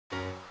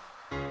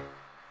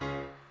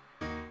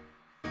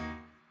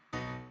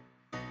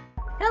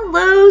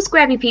Hello,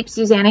 Scrappy Peeps.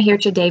 Suzanna here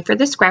today for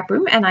the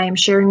Scraproom, and I am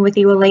sharing with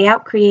you a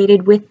layout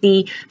created with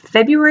the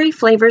February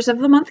Flavors of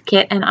the Month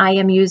kit, and I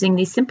am using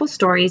the Simple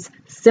Stories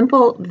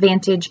Simple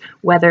Vantage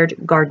Weathered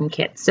Garden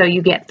Kit. So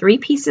you get 3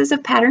 pieces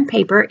of pattern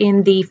paper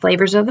in the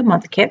Flavors of the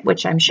Month kit,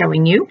 which I'm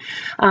showing you,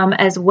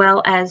 as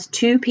well as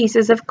 2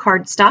 pieces of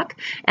cardstock,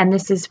 and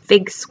this is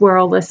Fig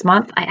Swirl this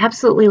month. I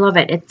absolutely love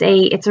it.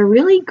 It's a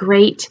really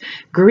great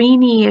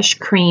greeny-ish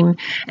cream,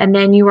 and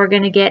then you are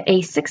going to get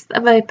a 1/6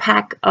 of a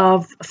pack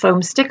of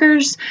foam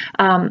stickers,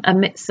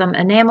 some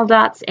enamel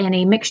dots, and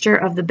a mixture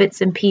of the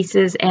bits and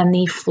pieces and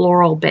the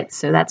floral bits.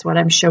 So that's what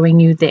I'm showing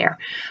you there.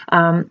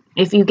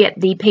 If you get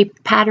the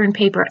pattern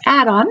paper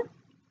add-on,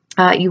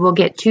 you will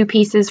get 2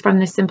 pieces from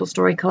the Simple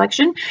Story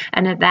collection,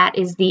 and that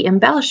is the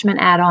embellishment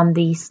add-on,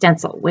 the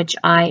stencil, which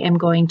I am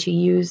going to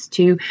use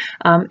to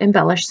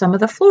embellish some of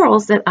the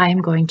florals that I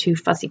am going to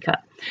fussy cut.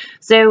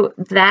 So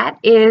that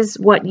is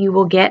what you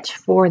will get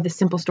for the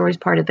Simple Stories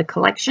part of the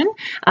collection.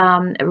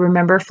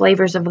 Remember,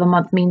 Flavors of the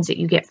Month means that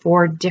you get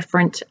 4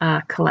 different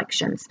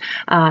collections.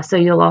 So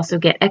you'll also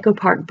get Echo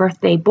Park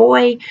Birthday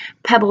Boy,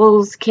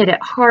 Pebbles Kid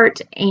at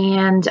Heart,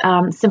 and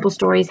Simple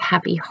Stories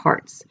Happy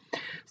Hearts.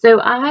 So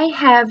I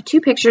have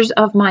 2 pictures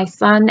of my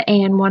son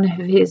and one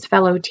of his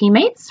fellow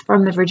teammates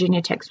from the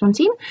Virginia Tech swim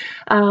team,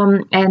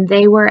 and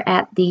they were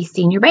at the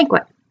senior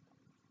banquet.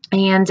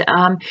 And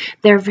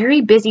they're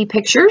very busy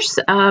pictures,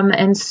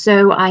 and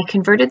so I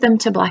converted them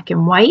to black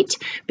and white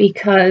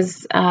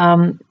because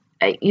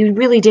you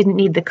really didn't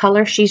need the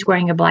color. She's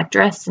wearing a black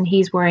dress and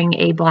he's wearing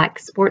a black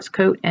sports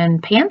coat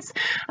and pants.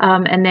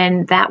 And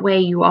then that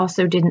way you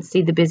also didn't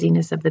see the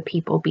busyness of the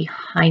people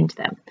behind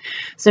them.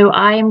 So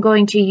I am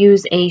going to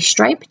use a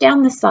stripe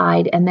down the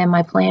side, and then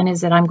my plan is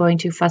that I'm going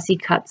to fussy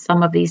cut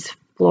some of these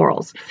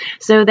florals.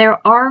 So there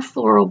are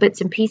floral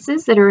bits and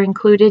pieces that are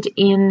included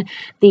in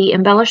the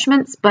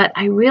embellishments, but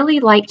I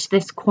really liked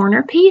this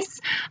corner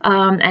piece,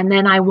 and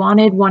then I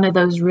wanted one of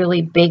those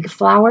really big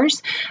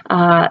flowers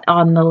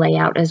on the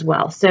layout as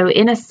well. So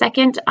in a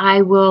second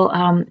I will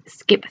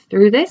skip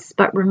through this,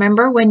 but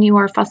remember, when you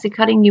are fussy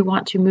cutting, you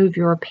want to move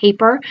your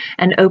paper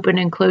and open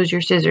and close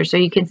your scissors. So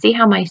you can see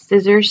how my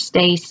scissors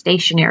stay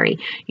stationary.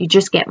 You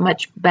just get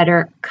much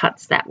better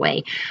cuts that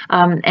way.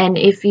 And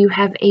if you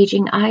have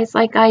aging eyes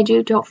like I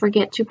do, don't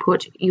forget to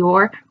put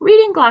your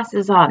reading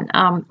glasses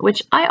on,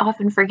 which I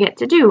often forget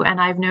to do. And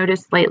I've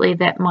noticed lately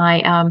that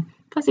my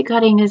fussy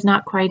cutting is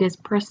not quite as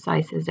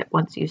precise as it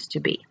once used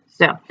to be.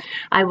 So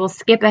I will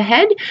skip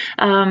ahead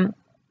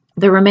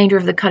the remainder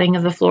of the cutting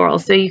of the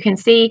florals. So you can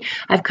see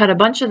I've cut a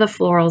bunch of the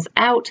florals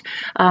out,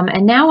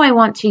 and now I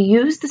want to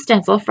use the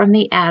stencil from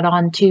the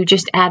add-on to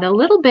just add a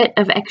little bit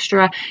of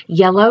extra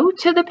yellow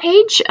to the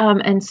page.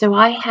 And so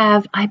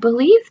I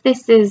believe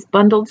this is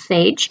bundled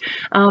sage,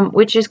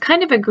 which is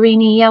kind of a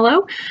greeny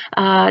yellow,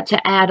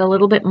 to add a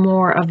little bit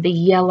more of the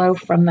yellow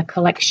from the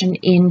collection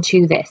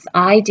into this.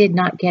 I did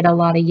not get a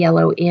lot of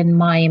yellow in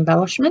my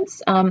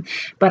embellishments,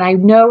 but I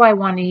know I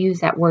want to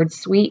use that word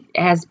sweet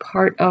as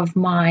part of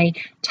my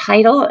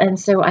title, and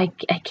so I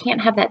can't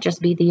have that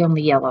just be the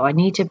only yellow. I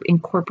need to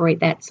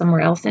incorporate that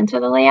somewhere else into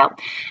the layout,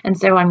 and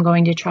so I'm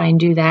going to try and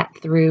do that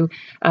through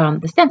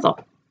the stencil.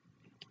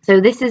 So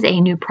this is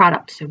a new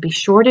product, so be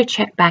sure to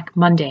check back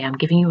Monday. I'm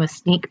giving you a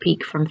sneak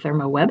peek from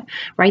ThermoWeb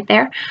right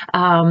there.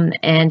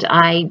 And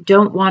I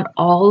don't want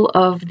all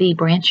of the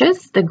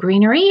branches, the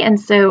greenery, and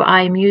so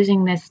I'm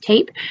using this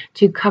tape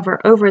to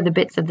cover over the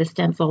bits of the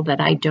stencil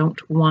that I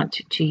don't want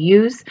to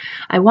use.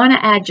 I want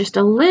to add just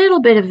a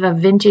little bit of a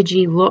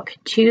vintagey look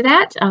to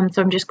that,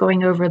 so I'm just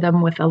going over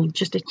them with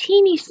just a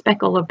teeny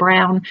speckle of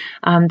brown,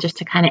 just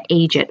to kind of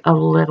age it a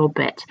little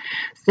bit.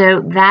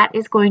 So that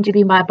is going to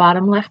be my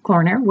bottom left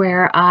corner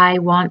where I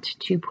want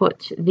to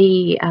put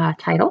the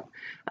title.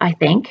 I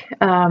think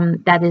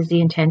that is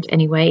the intent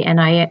anyway,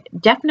 and I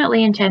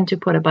definitely intend to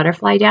put a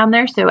butterfly down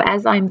there. So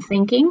as I'm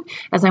thinking,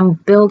 as I'm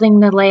building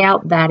the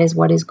layout, that is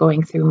what is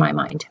going through my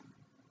mind.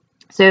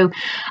 So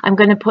I'm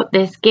going to put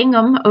this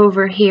gingham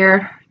over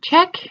here.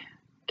 Check.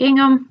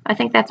 Gingham, I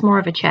think that's more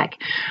of a check.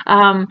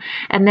 And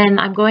then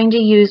I'm going to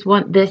use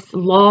this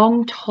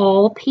long,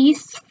 tall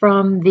piece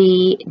from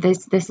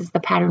this is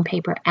the pattern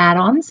paper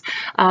add-ons,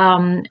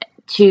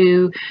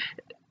 to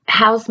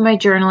house my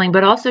journaling,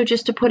 but also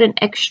just to put an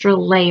extra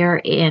layer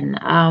in.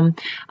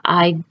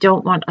 I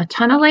don't want a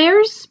ton of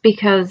layers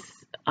because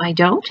I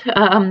don't,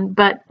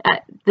 but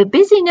the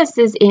busyness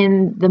is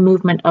in the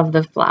movement of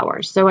the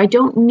flowers. So I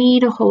don't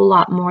need a whole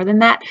lot more than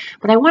that,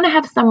 but I want to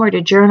have somewhere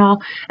to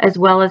journal as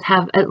well as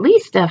have at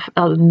least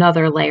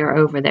another layer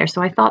over there.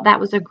 So I thought that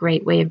was a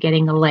great way of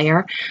getting a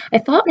layer. I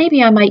thought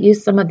maybe I might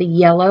use some of the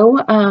yellow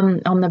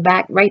on the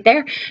back right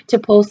there to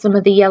pull some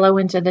of the yellow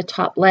into the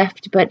top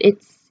left, but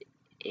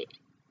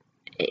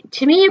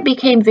to me, it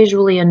became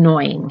visually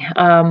annoying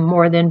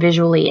more than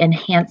visually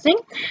enhancing,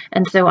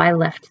 and so I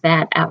left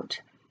that out.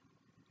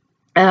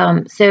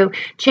 So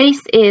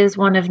Chase is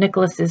one of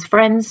Nicholas's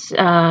friends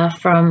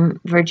from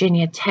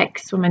Virginia Tech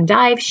Swim and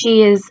Dive.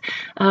 She is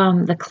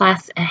the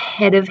class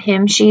ahead of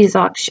him. She's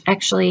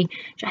actually,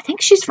 I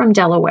think she's from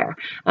Delaware.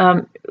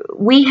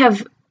 We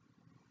have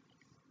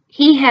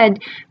he had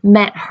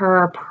met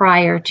her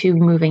prior to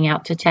moving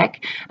out to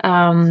Tech,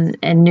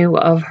 and knew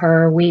of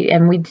her.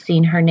 We'd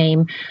seen her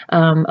name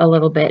a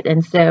little bit,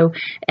 and so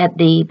at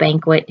the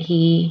banquet,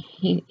 he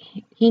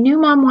knew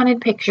Mom wanted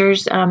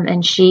pictures,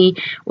 and she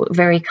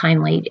very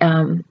kindly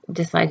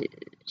decided,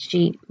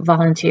 she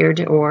volunteered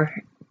or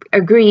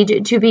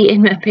agreed to be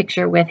in a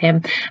picture with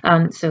him,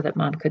 so that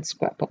Mom could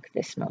scrapbook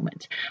this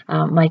moment.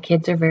 My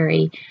kids are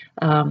very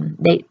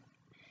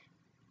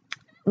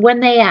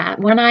when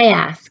I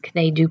ask,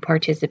 they do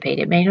participate.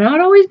 It may not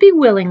always be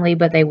willingly,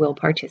 but they will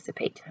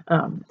participate.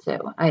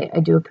 So I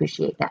do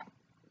appreciate that.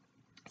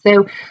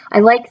 So I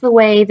like the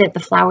way that the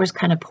flowers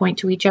kind of point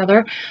to each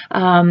other.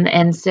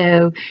 And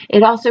so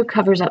it also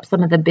covers up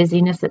some of the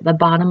busyness at the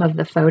bottom of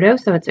the photo.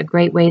 So it's a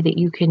great way that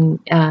you can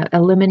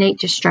eliminate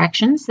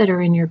distractions that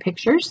are in your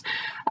pictures.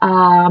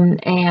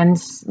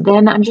 And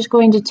then I'm just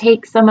going to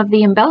take some of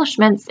the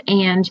embellishments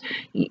and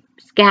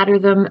scatter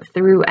them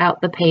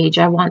throughout the page.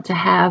 I want to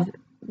have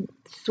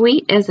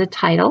Sweet as a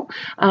title,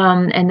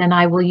 and then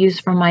I will use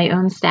from my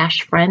own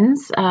stash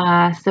friends. So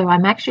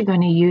I'm actually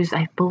going to use,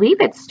 I believe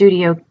it's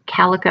Studio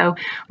Calico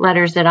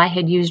letters that I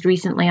had used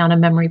recently on a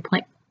memory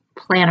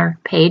planner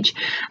page,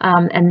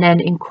 and then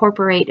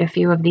incorporate a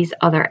few of these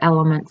other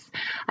elements.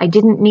 I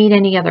didn't need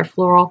any other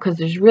floral because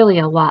there's really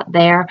a lot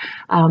there.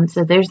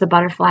 So there's the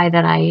butterfly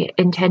that I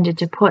intended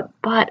to put,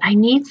 but I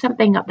need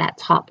something up that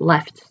top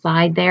left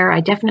side there. I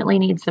definitely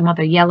need some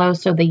other yellow.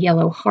 So the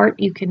yellow heart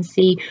you can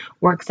see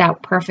works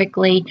out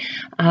perfectly.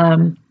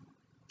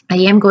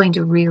 I am going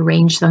to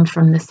rearrange them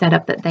from the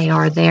setup that they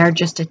are there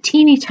just a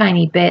teeny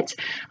tiny bit,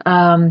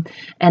 and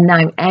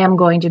I am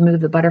going to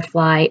move the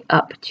butterfly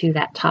up to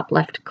that top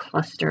left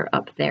cluster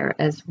up there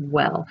as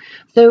well.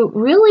 So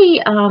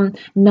really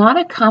not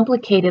a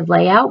complicated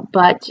layout,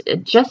 but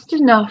just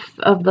enough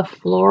of the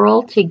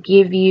floral to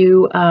give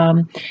you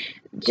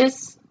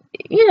just,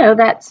 you know,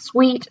 that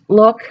sweet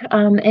look,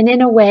 and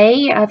in a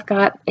way I've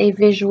got a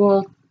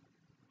visual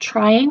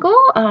triangle,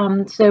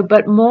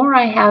 but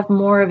I have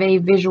more of a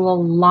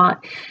visual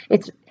lot.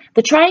 It's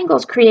the triangle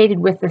is created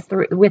with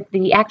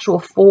the actual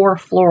 4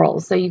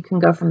 florals, so you can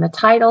go from the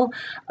title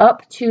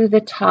up to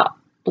the top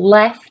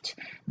left,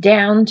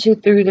 down to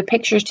through the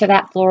pictures to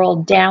that floral,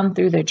 down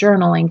through the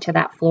journaling to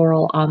that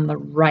floral on the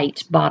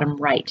right, bottom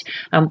right.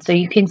 So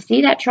you can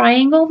see that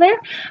triangle there,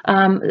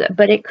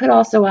 but it could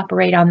also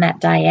operate on that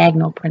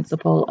diagonal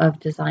principle of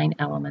design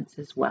elements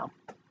as well.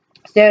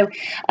 So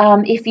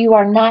if you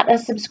are not a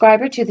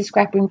subscriber to the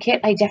Scraproom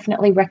kit, I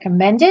definitely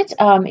recommend it.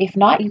 If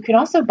not, you can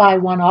also buy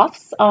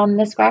one-offs on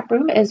the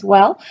Scraproom as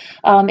well.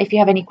 If you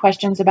have any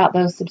questions about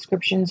those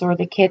subscriptions or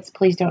the kits,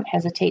 please don't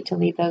hesitate to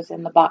leave those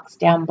in the box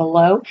down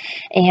below.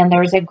 And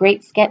there's a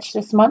great sketch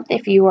this month.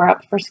 If you are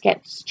up for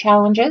sketch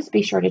challenges,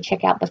 be sure to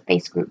check out the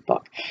Face Group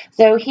book.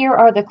 So here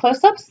are the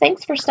close-ups.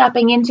 Thanks for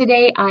stopping in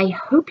today. I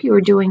hope you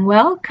are doing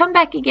well. Come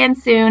back again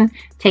soon.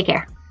 Take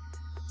care.